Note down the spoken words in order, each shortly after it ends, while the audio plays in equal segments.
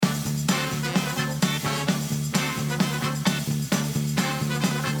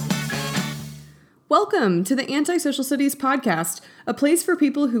Welcome to the Anti-Social Studies podcast, a place for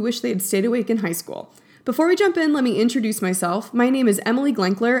people who wish they had stayed awake in high school. Before we jump in, let me introduce myself. My name is Emily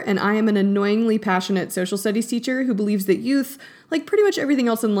Glenkler, and I am an annoyingly passionate social studies teacher who believes that youth, like pretty much everything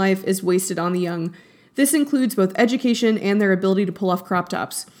else in life, is wasted on the young. This includes both education and their ability to pull off crop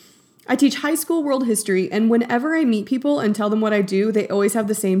tops. I teach high school world history, and whenever I meet people and tell them what I do, they always have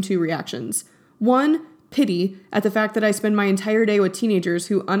the same two reactions. One, pity at the fact that I spend my entire day with teenagers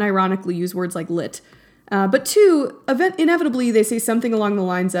who unironically use words like lit. But two, inevitably they say something along the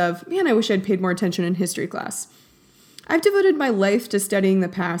lines of, man, I wish I'd paid more attention in history class. I've devoted my life to studying the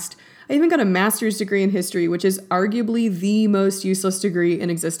past. I even got a master's degree in history, which is arguably the most useless degree in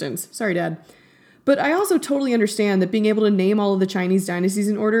existence. Sorry, Dad. But I also totally understand that being able to name all of the Chinese dynasties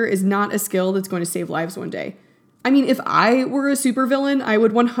in order is not a skill that's going to save lives one day. I mean, if I were a supervillain, I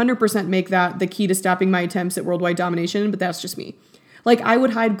would 100% make that the key to stopping my attempts at worldwide domination, but that's just me. Like, I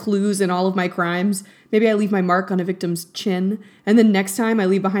would hide clues in all of my crimes. Maybe I leave my mark on a victim's chin, and then next time I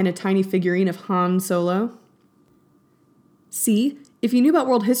leave behind a tiny figurine of Han Solo. See, if you knew about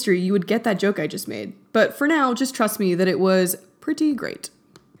world history, you would get that joke I just made. But for now, just trust me that it was pretty great.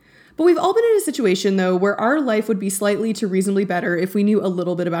 But we've all been in a situation, though, where our life would be slightly to reasonably better if we knew a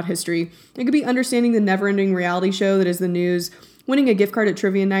little bit about history. It could be understanding the never-ending reality show that is the news, winning a gift card at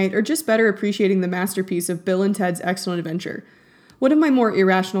trivia night, or just better appreciating the masterpiece of Bill and Ted's Excellent Adventure. One of my more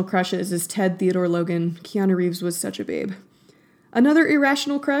irrational crushes is Ted Theodore Logan. Keanu Reeves was such a babe. Another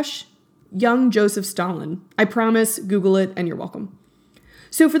irrational crush? Young Joseph Stalin. I promise, Google it, and you're welcome.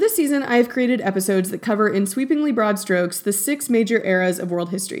 So for this season, I have created episodes that cover in sweepingly broad strokes the 6 major eras of world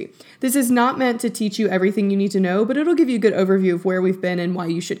history. This is not meant to teach you everything you need to know, but it'll give you a good overview of where we've been and why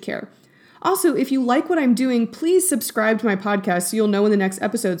you should care. Also, if you like what I'm doing, please subscribe to my podcast so you'll know when the next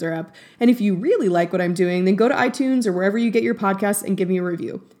episodes are up. And if you really like what I'm doing, then go to iTunes or wherever you get your podcasts and give me a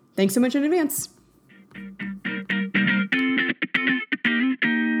review. Thanks so much in advance.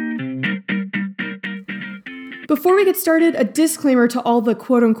 Before we get started, a disclaimer to all the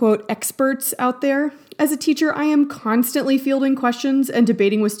quote-unquote experts out there. As a teacher, I am constantly fielding questions and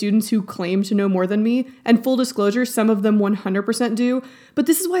debating with students who claim to know more than me, and full disclosure, some of them 100% do, but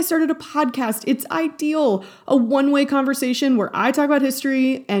this is why I started a podcast. It's ideal, a one-way conversation where I talk about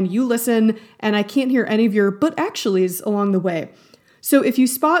history and you listen, and I can't hear any of your but actuallys along the way. So if you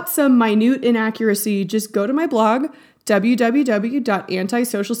spot some minute inaccuracy, just go to my blog,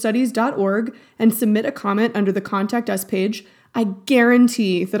 www.antisocialstudies.org, and submit a comment under the Contact Us page. I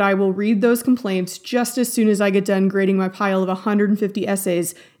guarantee that I will read those complaints just as soon as I get done grading my pile of 150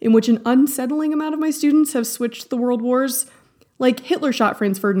 essays in which an unsettling amount of my students have switched the world wars. Like Hitler shot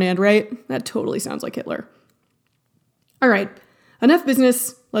Franz Ferdinand, right? That totally sounds like Hitler. All right, enough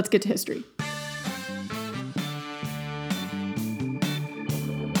business. Let's get to history.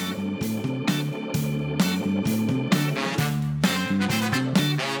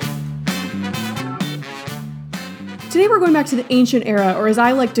 Today we're going back to the ancient era, or as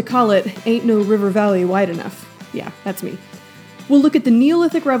I like to call it, ain't no river valley wide enough. Yeah, that's me. We'll look at the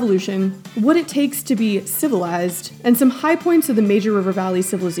Neolithic Revolution, what it takes to be civilized, and some high points of the major river valley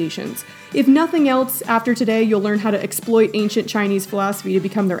civilizations. If nothing else, after today you'll learn how to exploit ancient Chinese philosophy to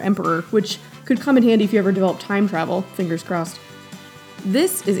become their emperor, which could come in handy if you ever develop time travel, fingers crossed.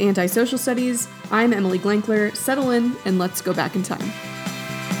 This is Anti-Social Studies. I'm Emily Glenkler. Settle in and let's go back in time.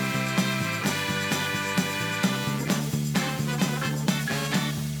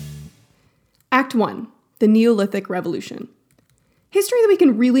 Act 1. The Neolithic Revolution. History that we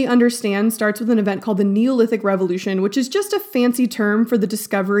can really understand starts with an event called the Neolithic Revolution, which is just a fancy term for the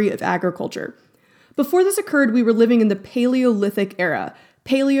discovery of agriculture. Before this occurred, we were living in the Paleolithic era.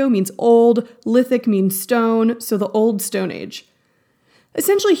 Paleo means old, lithic means stone, so the Old Stone Age.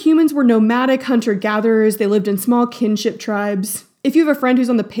 Essentially, humans were nomadic hunter-gatherers. They lived in small kinship tribes. If you have a friend who's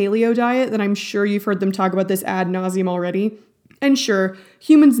on the paleo diet, then I'm sure you've heard them talk about this ad nauseum already. And sure,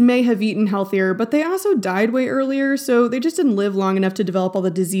 humans may have eaten healthier, but they also died way earlier, so they just didn't live long enough to develop all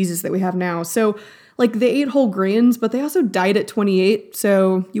the diseases that we have now. So, like, they ate whole grains, but they also died at 28,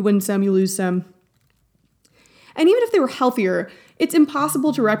 so you win some, you lose some. And even if they were healthier, it's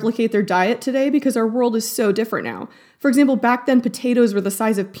impossible to replicate their diet today because our world is so different now. For example, back then potatoes were the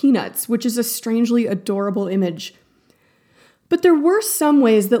size of peanuts, which is a strangely adorable image. But there were some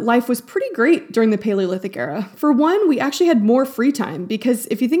ways that life was pretty great during the Paleolithic era. For one, we actually had more free time because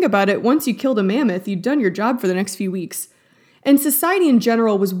if you think about it, once you killed a mammoth, you'd done your job for the next few weeks. And society in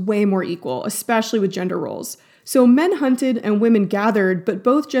general was way more equal, especially with gender roles. So men hunted and women gathered, but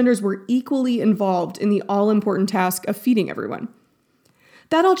both genders were equally involved in the all-important task of feeding everyone.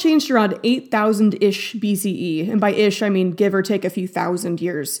 That all changed around 8000-ish BCE, and by ish I mean give or take a few thousand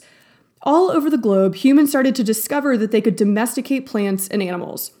years. All over the globe, humans started to discover that they could domesticate plants and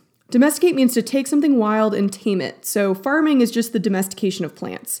animals. Domesticate means to take something wild and tame it, so farming is just the domestication of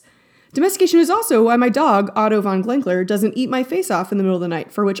plants. Domestication is also why my dog, Otto von Glenkler, doesn't eat my face off in the middle of the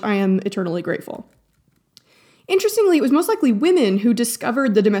night, for which I am eternally grateful. Interestingly, it was most likely women who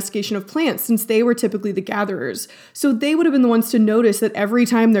discovered the domestication of plants, since they were typically the gatherers. So they would have been the ones to notice that every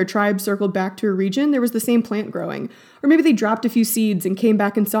time their tribe circled back to a region, there was the same plant growing. Or maybe they dropped a few seeds and came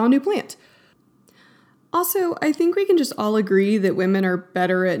back and saw a new plant. Also, I think we can just all agree that women are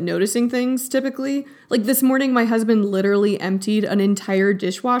better at noticing things, typically. Like this morning, my husband literally emptied an entire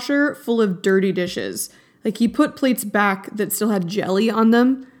dishwasher full of dirty dishes. Like he put plates back that still had jelly on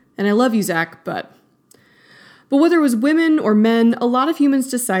them. And I love you, Zach, but whether it was women or men, a lot of humans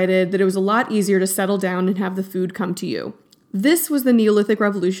decided that it was a lot easier to settle down and have the food come to you. This was the Neolithic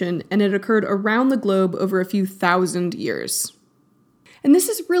Revolution, and it occurred around the globe over a few thousand years. And this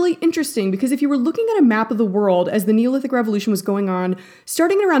is really interesting because if you were looking at a map of the world as the Neolithic Revolution was going on,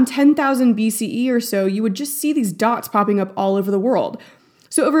 starting at around 10,000 BCE or so, you would just see these dots popping up all over the world.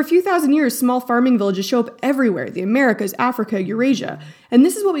 So over a few thousand years, small farming villages show up everywhere, the Americas, Africa, Eurasia, and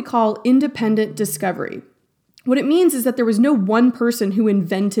this is what we call independent discovery. What it means is that there was no one person who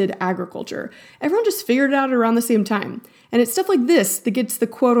invented agriculture. Everyone just figured it out around the same time. And it's stuff like this that gets the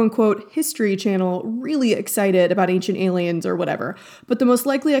quote-unquote History Channel really excited about ancient aliens or whatever. But the most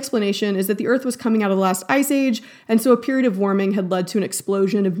likely explanation is that the Earth was coming out of the last ice age, and so a period of warming had led to an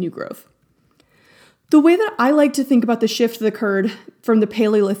explosion of new growth. The way that I like to think about the shift that occurred from the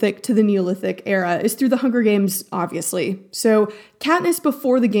Paleolithic to the Neolithic era is through the Hunger Games, obviously. So Katniss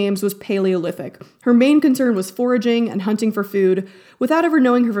before the games was Paleolithic. Her main concern was foraging and hunting for food. Without ever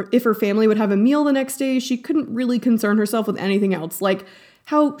knowing if her family would have a meal the next day, she couldn't really concern herself with anything else, like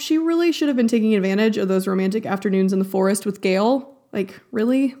how she really should have been taking advantage of those romantic afternoons in the forest with Gale. Like,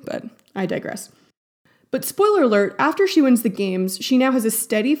 really? But I digress. But spoiler alert, after she wins the games, she now has a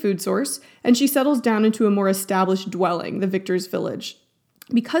steady food source, and she settles down into a more established dwelling, the Victor's Village.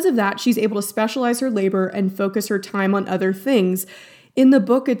 Because of that, she's able to specialize her labor and focus her time on other things. In the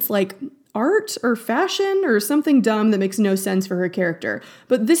book, it's like art or fashion or something dumb that makes no sense for her character.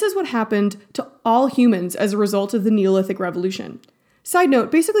 But this is what happened to all humans as a result of the Neolithic Revolution. Side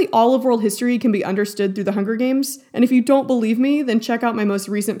note, basically all of world history can be understood through the Hunger Games, and if you don't believe me, then check out my most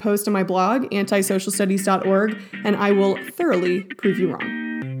recent post on my blog, antisocialstudies.org, and I will thoroughly prove you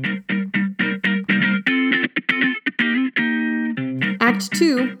wrong. Act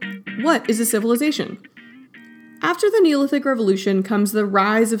 2, what is a civilization? After the Neolithic Revolution comes the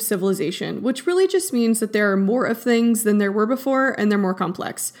rise of civilization, which really just means that there are more of things than there were before, and they're more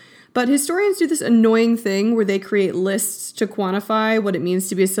complex. But historians do this annoying thing where they create lists to quantify what it means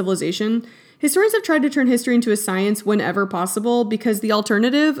to be a civilization. Historians have tried to turn history into a science whenever possible because the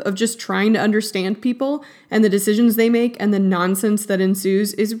alternative of just trying to understand people and the decisions they make and the nonsense that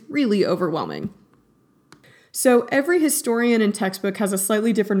ensues is really overwhelming. So every historian and textbook has a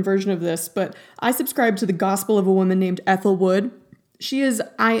slightly different version of this, but I subscribe to the Gospel of a woman named Ethel Wood. She is,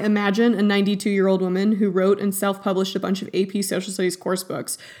 I imagine, a 92-year-old woman who wrote and self-published a bunch of AP Social Studies course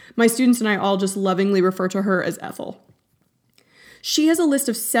books. My students and I all just lovingly refer to her as Ethel. She has a list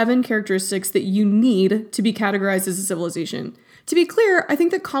of 7 characteristics that you need to be categorized as a civilization. To be clear, I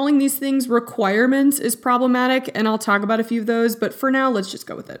think that calling these things requirements is problematic, and I'll talk about a few of those, but for now, let's just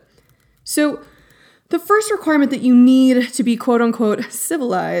go with it. So, the first requirement that you need to be quote-unquote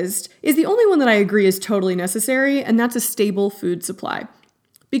civilized is the only one that I agree is totally necessary, and that's a stable food supply.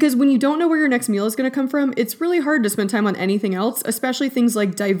 Because when you don't know where your next meal is going to come from, it's really hard to spend time on anything else, especially things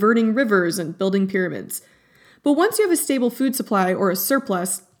like diverting rivers and building pyramids. But once you have a stable food supply or a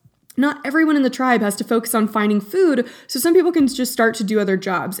surplus, not everyone in the tribe has to focus on finding food, so some people can just start to do other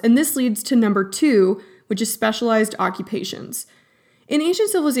jobs. And this leads to number 2, which is specialized occupations. In ancient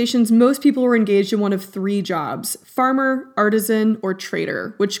civilizations, most people were engaged in one of 3 jobs: farmer, artisan, or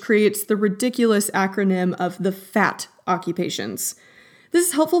trader, which creates the ridiculous acronym of the FAT occupations. This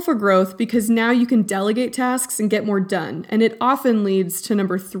is helpful for growth because now you can delegate tasks and get more done, and it often leads to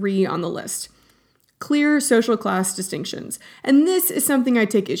number 3 on the list: clear social class distinctions. And this is something I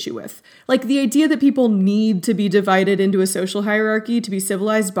take issue with. Like, the idea that people need to be divided into a social hierarchy to be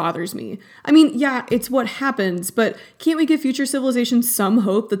civilized bothers me. I mean, yeah, it's what happens, but can't we give future civilizations some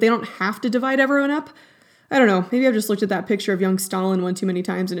hope that they don't have to divide everyone up? I don't know, maybe I've just looked at that picture of young Stalin one too many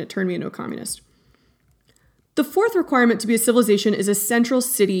times and it turned me into a communist. The fourth requirement to be a civilization is a central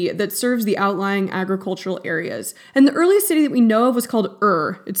city that serves the outlying agricultural areas. And the earliest city that we know of was called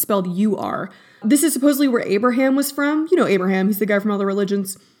Ur. It's spelled U-R. This is supposedly where Abraham was from. You know Abraham, he's the guy from all the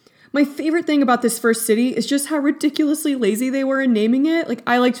religions. My favorite thing about this first city is just how ridiculously lazy they were in naming it. Like,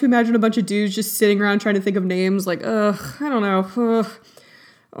 I like to imagine a bunch of dudes just sitting around trying to think of names like, I don't know.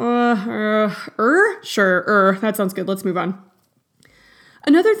 Sure, that sounds good. Let's move on.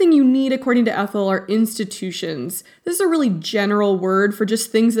 Another thing you need, according to Ethel, are institutions. This is a really general word for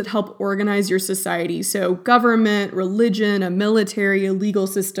just things that help organize your society. So government, religion, a military, a legal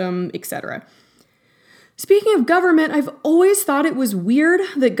system, etc. Speaking of government, I've always thought it was weird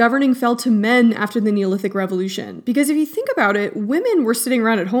that governing fell to men after the Neolithic Revolution. Because if you think about it, women were sitting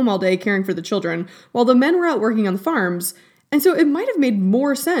around at home all day caring for the children, while the men were out working on the farms. And so it might have made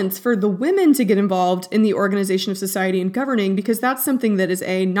more sense for the women to get involved in the organization of society and governing, because that's something that is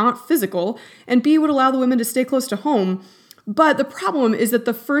A, not physical, and B, would allow the women to stay close to home. But the problem is that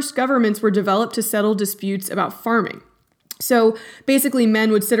the first governments were developed to settle disputes about farming. So basically,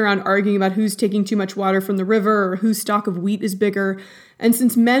 men would sit around arguing about who's taking too much water from the river or whose stock of wheat is bigger. And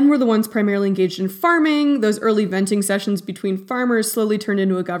since men were the ones primarily engaged in farming, those early venting sessions between farmers slowly turned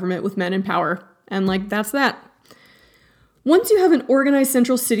into a government with men in power. And that's that. Once you have an organized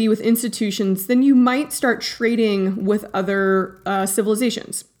central city with institutions, then you might start trading with other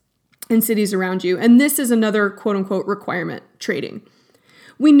civilizations and cities around you. And this is another quote-unquote requirement, trading.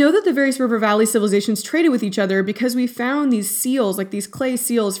 We know that the various river valley civilizations traded with each other because we found these seals, like these clay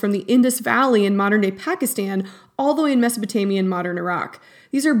seals from the Indus Valley in modern-day Pakistan, all the way in Mesopotamia and modern Iraq.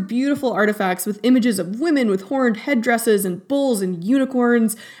 These are beautiful artifacts with images of women with horned headdresses and bulls and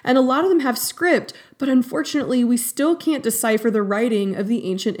unicorns, and a lot of them have script, but unfortunately, we still can't decipher the writing of the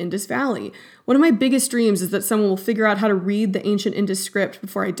ancient Indus Valley. One of my biggest dreams is that someone will figure out how to read the ancient Indus script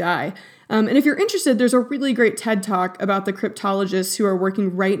before I die. And if you're interested, there's a really great TED Talk about the cryptologists who are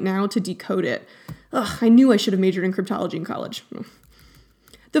working right now to decode it. I knew I should have majored in cryptology in college.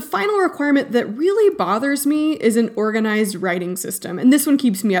 The final requirement that really bothers me is an organized writing system, and this one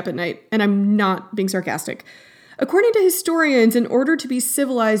keeps me up at night, and I'm not being sarcastic. According to historians, in order to be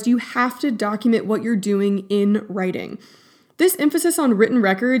civilized, you have to document what you're doing in writing. This emphasis on written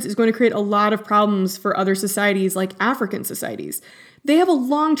records is going to create a lot of problems for other societies like African societies. They have a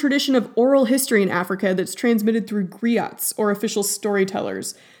long tradition of oral history in Africa that's transmitted through griots, or official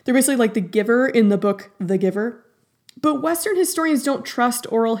storytellers. They're basically like the giver in the book The Giver. But Western historians don't trust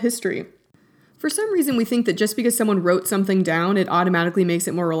oral history. For some reason, we think that just because someone wrote something down, it automatically makes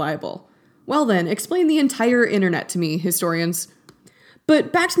it more reliable. Well then, explain the entire internet to me, historians.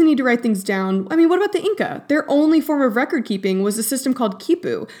 But back to the need to write things down, what about the Inca? Their only form of record keeping was a system called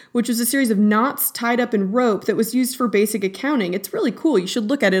quipu, which was a series of knots tied up in rope that was used for basic accounting. It's really cool. You should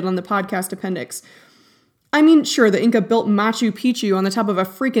look at it on the podcast appendix. Sure, the Inca built Machu Picchu on the top of a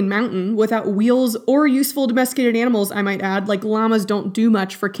freaking mountain without wheels or useful domesticated animals, I might add. Like, llamas don't do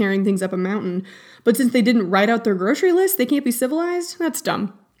much for carrying things up a mountain. But since they didn't write out their grocery list, they can't be civilized? That's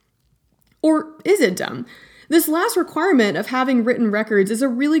dumb. Or is it dumb? This last requirement of having written records is a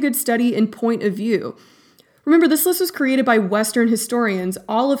really good study in point of view. Remember, this list was created by Western historians,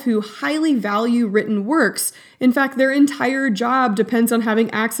 all of who highly value written works. In fact, their entire job depends on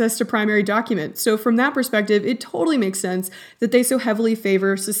having access to primary documents. So from that perspective, it totally makes sense that they so heavily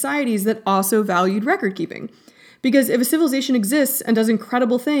favor societies that also valued record keeping. Because if a civilization exists and does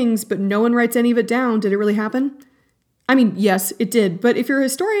incredible things, but no one writes any of it down, did it really happen? Yes, it did. But if you're a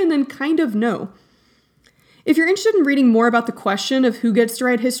historian, then kind of no. If you're interested in reading more about the question of who gets to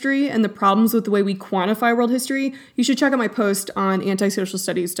write history and the problems with the way we quantify world history, you should check out my post on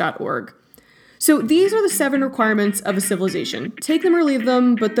antisocialstudies.org. So these are the 7 requirements of a civilization. Take them or leave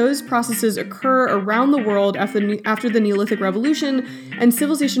them, but those processes occur around the world after the Neolithic Revolution, and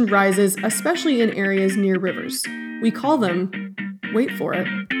civilization rises, especially in areas near rivers. We call them, wait for it,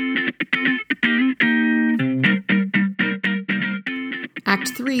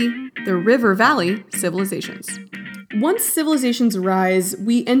 Act 3, the River Valley Civilizations. Once civilizations rise,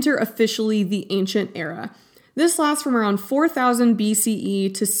 we enter officially the Ancient Era. This lasts from around 4000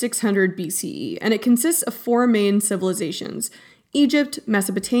 BCE to 600 BCE, and it consists of 4 main civilizations: Egypt,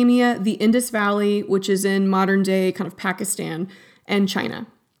 Mesopotamia, the Indus Valley, which is in modern-day kind of Pakistan, and China.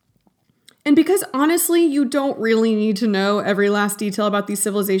 And because honestly, you don't really need to know every last detail about these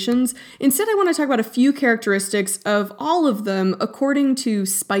civilizations, instead I want to talk about a few characteristics of all of them according to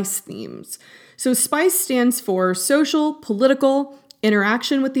SPICE themes. So SPICE stands for social, political,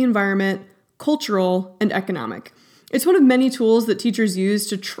 interaction with the environment, cultural, and economic. It's one of many tools that teachers use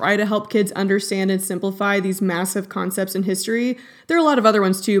to try to help kids understand and simplify these massive concepts in history. There are a lot of other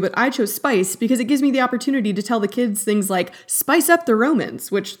ones too, but I chose SPICE because it gives me the opportunity to tell the kids things like spice up the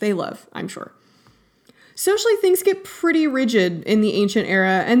Romans, which they love, I'm sure. Socially, things get pretty rigid in the ancient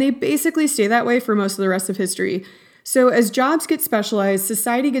era, and they basically stay that way for most of the rest of history. So as jobs get specialized,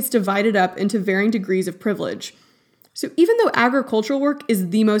 society gets divided up into varying degrees of privilege. So even though agricultural work is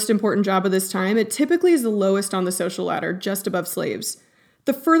the most important job of this time, it typically is the lowest on the social ladder, just above slaves.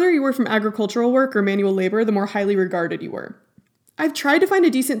 The further you were from agricultural work or manual labor, the more highly regarded you were. I've tried to find a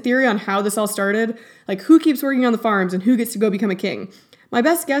decent theory on how this all started, like who keeps working on the farms and who gets to go become a king. My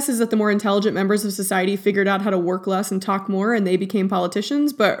best guess is that the more intelligent members of society figured out how to work less and talk more and they became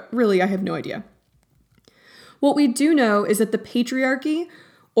politicians, but really I have no idea. What we do know is that the patriarchy,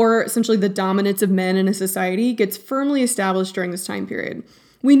 or essentially the dominance of men in a society, gets firmly established during this time period.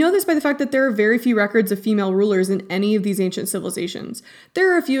 We know this by the fact that there are very few records of female rulers in any of these ancient civilizations.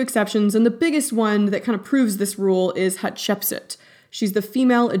 There are a few exceptions, and the biggest one that kind of proves this rule is Hatshepsut. She's the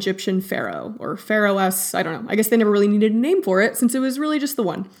female Egyptian pharaoh, or pharaohess, I don't know. I guess they never really needed a name for it, since it was really just the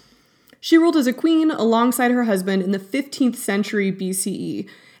one. She ruled as a queen alongside her husband in the 15th century BCE,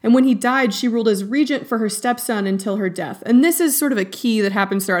 and when he died, she ruled as regent for her stepson until her death. And this is sort of a key that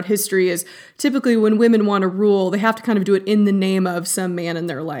happens throughout history, is typically when women want to rule, they have to kind of do it in the name of some man in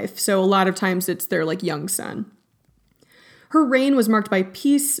their life. So a lot of times it's their young son. Her reign was marked by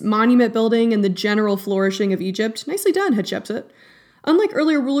peace, monument building, and the general flourishing of Egypt. Nicely done, Hatshepsut. Unlike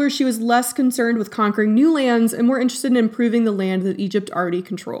earlier rulers, she was less concerned with conquering new lands and more interested in improving the land that Egypt already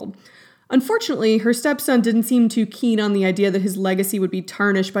controlled. Unfortunately, her stepson didn't seem too keen on the idea that his legacy would be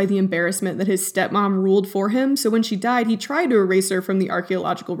tarnished by the embarrassment that his stepmom ruled for him, so when she died, he tried to erase her from the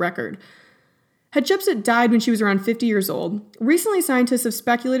archaeological record. Hatshepsut died when she was around 50 years old. Recently, scientists have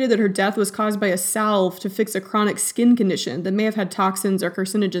speculated that her death was caused by a salve to fix a chronic skin condition that may have had toxins or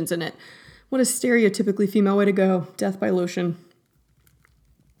carcinogens in it. What a stereotypically female way to go, death by lotion.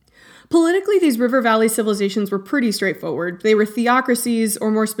 Politically, these river valley civilizations were pretty straightforward. They were theocracies, or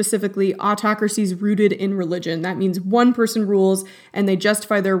more specifically, autocracies rooted in religion. That means one person rules, and they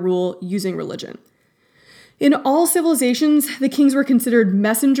justify their rule using religion. In all civilizations, the kings were considered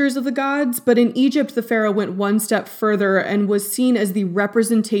messengers of the gods, but in Egypt, the pharaoh went one step further and was seen as the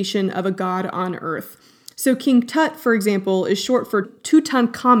representation of a god on earth. So King Tut, for example, is short for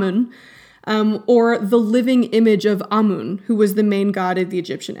Tutankhamun, or the living image of Amun, who was the main god of the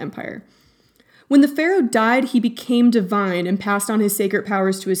Egyptian empire. When the pharaoh died, he became divine and passed on his sacred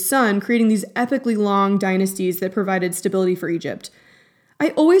powers to his son, creating these epically long dynasties that provided stability for Egypt. I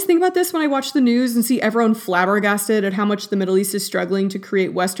always think about this when I watch the news and see everyone flabbergasted at how much the Middle East is struggling to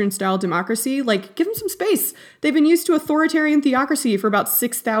create Western-style democracy. Give them some space. They've been used to authoritarian theocracy for about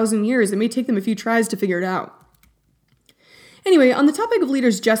 6,000 years. It may take them a few tries to figure it out. Anyway, on the topic of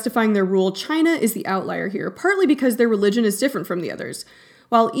leaders justifying their rule, China is the outlier here, partly because their religion is different from the others.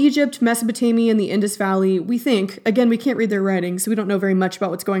 While Egypt, Mesopotamia, and the Indus Valley, we think, again, we can't read their writings, so we don't know very much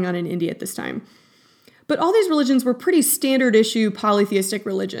about what's going on in India at this time. But all these religions were pretty standard issue polytheistic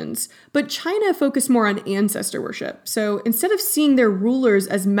religions. But China focused more on ancestor worship. So instead of seeing their rulers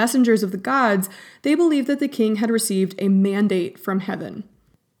as messengers of the gods, they believed that the king had received a mandate from heaven.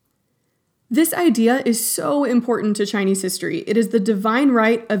 This idea is so important to Chinese history. It is the divine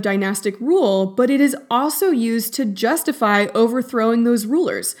right of dynastic rule, but it is also used to justify overthrowing those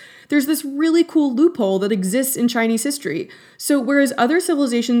rulers. There's this really cool loophole that exists in Chinese history. So whereas other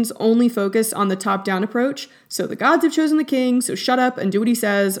civilizations only focus on the top-down approach, so the gods have chosen the king, so shut up and do what he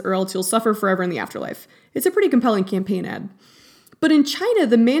says, or else you'll suffer forever in the afterlife. It's a pretty compelling campaign ad. But in China,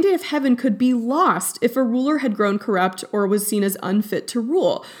 the mandate of heaven could be lost if a ruler had grown corrupt or was seen as unfit to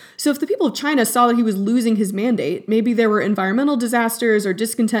rule. So if the people of China saw that he was losing his mandate, maybe there were environmental disasters or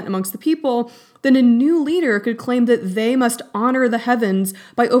discontent amongst the people, then a new leader could claim that they must honor the heavens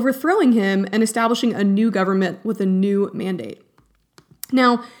by overthrowing him and establishing a new government with a new mandate.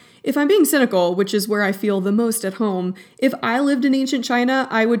 Now, if I'm being cynical, which is where I feel the most at home, if I lived in ancient China,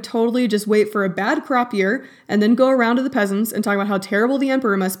 I would totally just wait for a bad crop year and then go around to the peasants and talk about how terrible the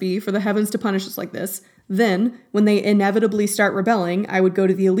emperor must be for the heavens to punish us like this. Then, when they inevitably start rebelling, I would go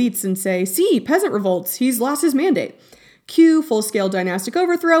to the elites and say, see, peasant revolts, he's lost his mandate. Cue full-scale dynastic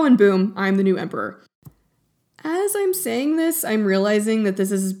overthrow, and boom, I'm the new emperor. As I'm saying this, I'm realizing that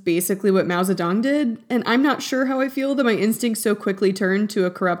this is basically what Mao Zedong did, and I'm not sure how I feel that my instincts so quickly turned to a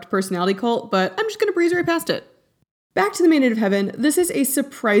corrupt personality cult, but I'm just going to breeze right past it. Back to the mandate of heaven, this is a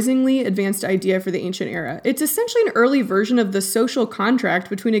surprisingly advanced idea for the ancient era. It's essentially an early version of the social contract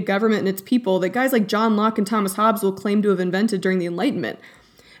between a government and its people that guys like John Locke and Thomas Hobbes will claim to have invented during the Enlightenment.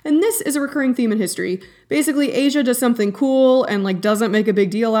 And this is a recurring theme in history. Basically, Asia does something cool and doesn't make a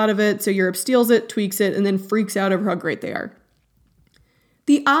big deal out of it, so Europe steals it, tweaks it, and then freaks out over how great they are.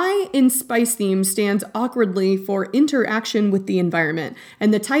 The I in spice theme stands awkwardly for interaction with the environment,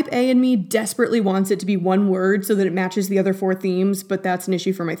 and the type A in me desperately wants it to be one word so that it matches the other four themes, but that's an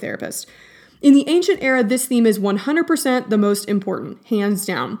issue for my therapist. In the ancient era, this theme is 100% the most important, hands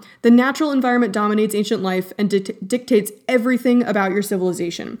down. The natural environment dominates ancient life and dictates everything about your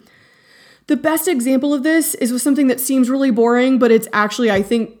civilization. The best example of this is with something that seems really boring, but it's actually, I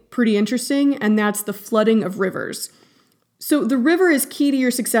think, pretty interesting, and that's the flooding of rivers. So the river is key to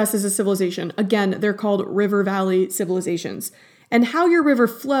your success as a civilization. Again, they're called river valley civilizations. And how your river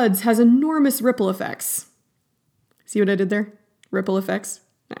floods has enormous ripple effects. See what I did there? Ripple effects?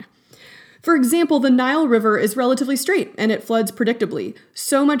 Nah. For example, the Nile River is relatively straight and it floods predictably,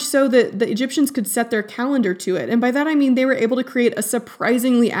 so much so that the Egyptians could set their calendar to it. And by that I mean they were able to create a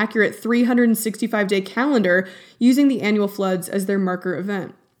surprisingly accurate 365-day calendar using the annual floods as their marker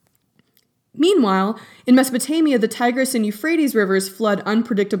event. Meanwhile, in Mesopotamia, the Tigris and Euphrates rivers flood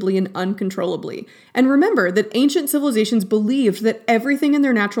unpredictably and uncontrollably. And remember that ancient civilizations believed that everything in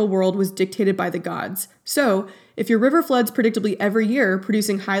their natural world was dictated by the gods. So, if your river floods predictably every year,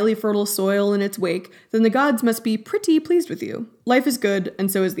 producing highly fertile soil in its wake, then the gods must be pretty pleased with you. Life is good,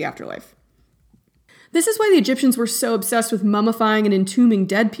 and so is the afterlife. This is why the Egyptians were so obsessed with mummifying and entombing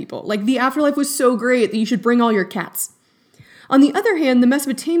dead people. Like, the afterlife was so great that you should bring all your cats. On the other hand, the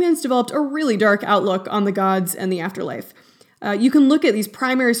Mesopotamians developed a really dark outlook on the gods and the afterlife. You can look at these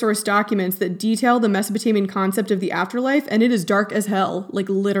primary source documents that detail the Mesopotamian concept of the afterlife, and it is dark as hell, like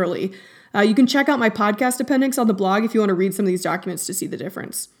literally. You can check out my podcast appendix on the blog if you want to read some of these documents to see the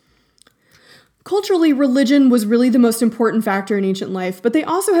difference. Culturally, religion was really the most important factor in ancient life, but they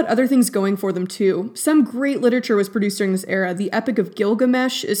also had other things going for them too. Some great literature was produced during this era. The Epic of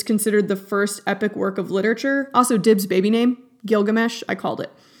Gilgamesh is considered the first epic work of literature. Also, Dib's baby name, Gilgamesh, I called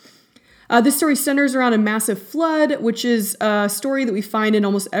it. This story centers around a massive flood, which is a story that we find in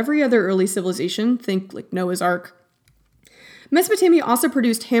almost every other early civilization. Think like Noah's Ark. Mesopotamia also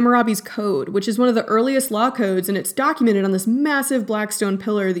produced Hammurabi's Code, which is one of the earliest law codes, and it's documented on this massive black stone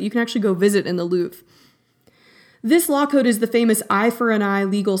pillar that you can actually go visit in the Louvre. This law code is the famous eye for an eye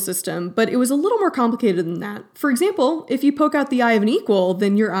legal system, but it was a little more complicated than that. For example, if you poke out the eye of an equal,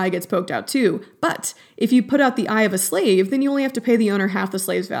 then your eye gets poked out too. But if you put out the eye of a slave, then you only have to pay the owner half the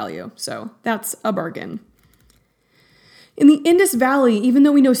slave's value. So that's a bargain. In the Indus Valley, even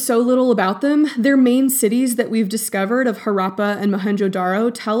though we know so little about them, their main cities that we've discovered of Harappa and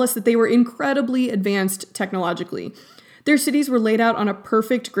Mohenjo-Daro tell us that they were incredibly advanced technologically. Their cities were laid out on a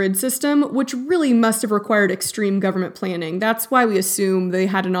perfect grid system, which really must have required extreme government planning. That's why we assume they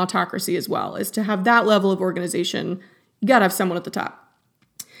had an autocracy as well, is to have that level of organization, you gotta have someone at the top.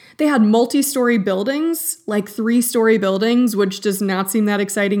 They had multi-story buildings, like 3-story buildings, which does not seem that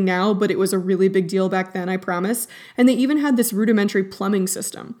exciting now, but it was a really big deal back then, I promise. And they even had this rudimentary plumbing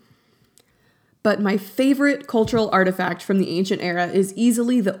system. But my favorite cultural artifact from the ancient era is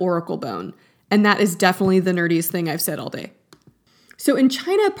easily the oracle bone. And that is definitely the nerdiest thing I've said all day. So in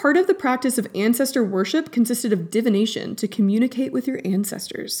China, part of the practice of ancestor worship consisted of divination to communicate with your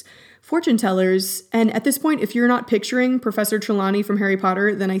ancestors. Fortune tellers, and at this point, if you're not picturing Professor Trelawney from Harry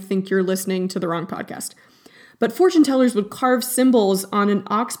Potter, then I think you're listening to the wrong podcast. But fortune tellers would carve symbols on an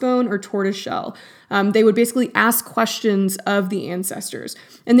ox bone or tortoise shell. They would basically ask questions of the ancestors,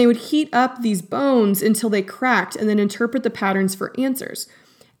 and they would heat up these bones until they cracked and then interpret the patterns for answers.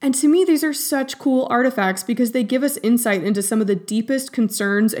 And to me, these are such cool artifacts because they give us insight into some of the deepest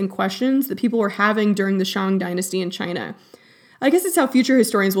concerns and questions that people were having during the Shang Dynasty in China. I guess it's how future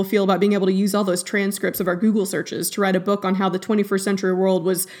historians will feel about being able to use all those transcripts of our Google searches to write a book on how the 21st century world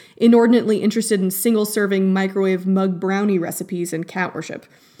was inordinately interested in single-serving microwave mug brownie recipes and cat worship.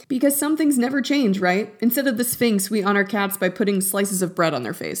 Because some things never change, right? Instead of the Sphinx, we honor cats by putting slices of bread on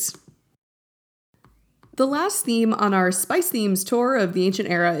their face. The last theme on our Spice Themes tour of the ancient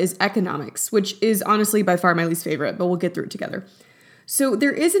era is economics, which is honestly by far my least favorite, but we'll get through it together. So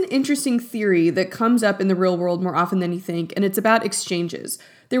there is an interesting theory that comes up in the real world more often than you think, and it's about exchanges.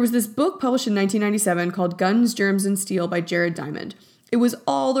 There was this book published in 1997 called Guns, Germs, and Steel by Jared Diamond. It was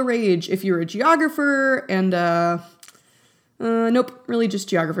all the rage if you were a geographer and, nope, really just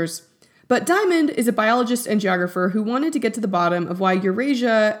geographers. But Diamond is a biologist and geographer who wanted to get to the bottom of why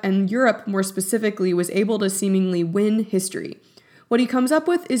Eurasia, and Europe more specifically, was able to seemingly win history. What he comes up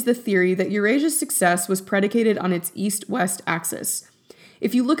with is the theory that Eurasia's success was predicated on its east-west axis.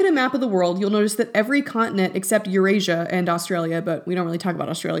 If you look at a map of the world, you'll notice that every continent except Eurasia and Australia, but we don't really talk about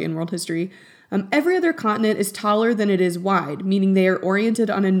Australia in world history, every other continent is taller than it is wide, meaning they are oriented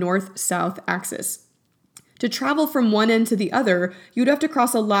on a north-south axis. To travel from one end to the other, you'd have to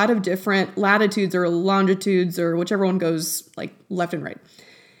cross a lot of different latitudes or longitudes or whichever one goes like left and right.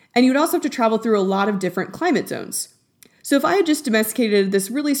 And you'd also have to travel through a lot of different climate zones. So if I had just domesticated this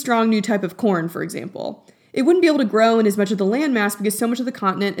really strong new type of corn, for example, It wouldn't be able to grow in as much of the landmass because so much of the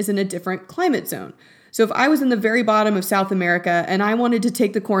continent is in a different climate zone. So if I was in the very bottom of South America and I wanted to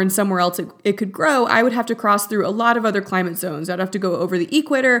take the corn somewhere else it could grow, I would have to cross through a lot of other climate zones. I'd have to go over the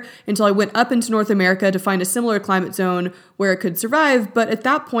equator until I went up into North America to find a similar climate zone where it could survive. But at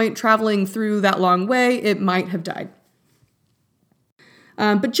that point, traveling through that long way, it might have died.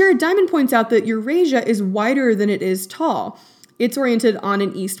 But Jared Diamond points out that Eurasia is wider than it is tall. It's oriented on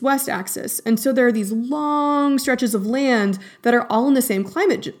an east-west axis. And so there are these long stretches of land that are all in the same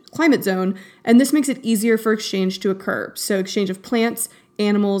climate zone, and this makes it easier for exchange to occur. So exchange of plants,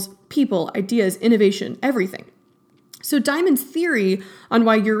 animals, people, ideas, innovation, everything. So Diamond's theory on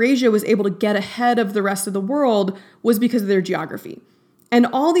why Eurasia was able to get ahead of the rest of the world was because of their geography. And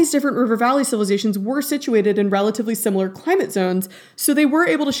all these different river valley civilizations were situated in relatively similar climate zones, so they were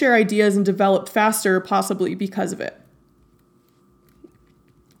able to share ideas and develop faster, possibly because of it.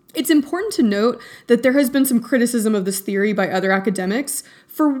 It's important to note that there has been some criticism of this theory by other academics.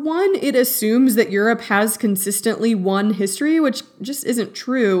 For one, it assumes that Europe has consistently one history, which just isn't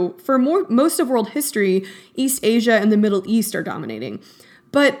true. For most of world history, East Asia and the Middle East are dominating.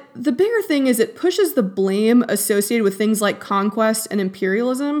 But the bigger thing is it pushes the blame associated with things like conquest and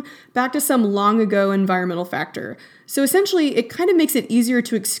imperialism back to some long ago environmental factor. So essentially, it kind of makes it easier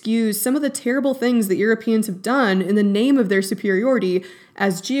to excuse some of the terrible things that Europeans have done in the name of their superiority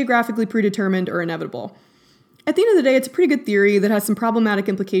as geographically predetermined or inevitable. At the end of the day, it's a pretty good theory that has some problematic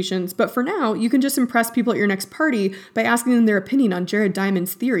implications, but for now, you can just impress people at your next party by asking them their opinion on Jared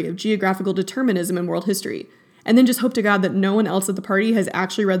Diamond's theory of geographical determinism in world history. And then just hope to God that no one else at the party has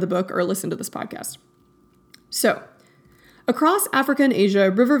actually read the book or listened to this podcast. So, across Africa and Asia,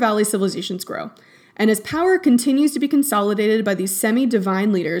 river valley civilizations grow. And as power continues to be consolidated by these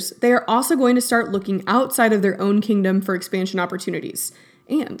semi-divine leaders, they are also going to start looking outside of their own kingdom for expansion opportunities.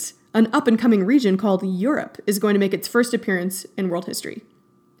 And an up-and-coming region called Europe is going to make its first appearance in world history.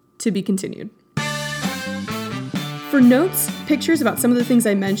 To be continued. For notes, pictures about some of the things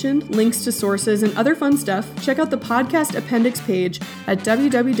I mentioned, links to sources, and other fun stuff, check out the podcast appendix page at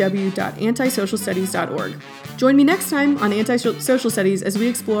www.antisocialstudies.org. Join me next time on Antisocial Studies as we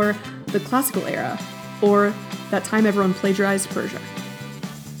explore the classical era, or that time everyone plagiarized Persia.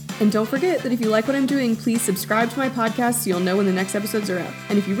 And don't forget that if you like what I'm doing, please subscribe to my podcast so you'll know when the next episodes are out.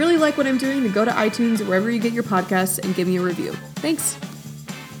 And if you really like what I'm doing, then go to iTunes or wherever you get your podcasts and give me a review. Thanks!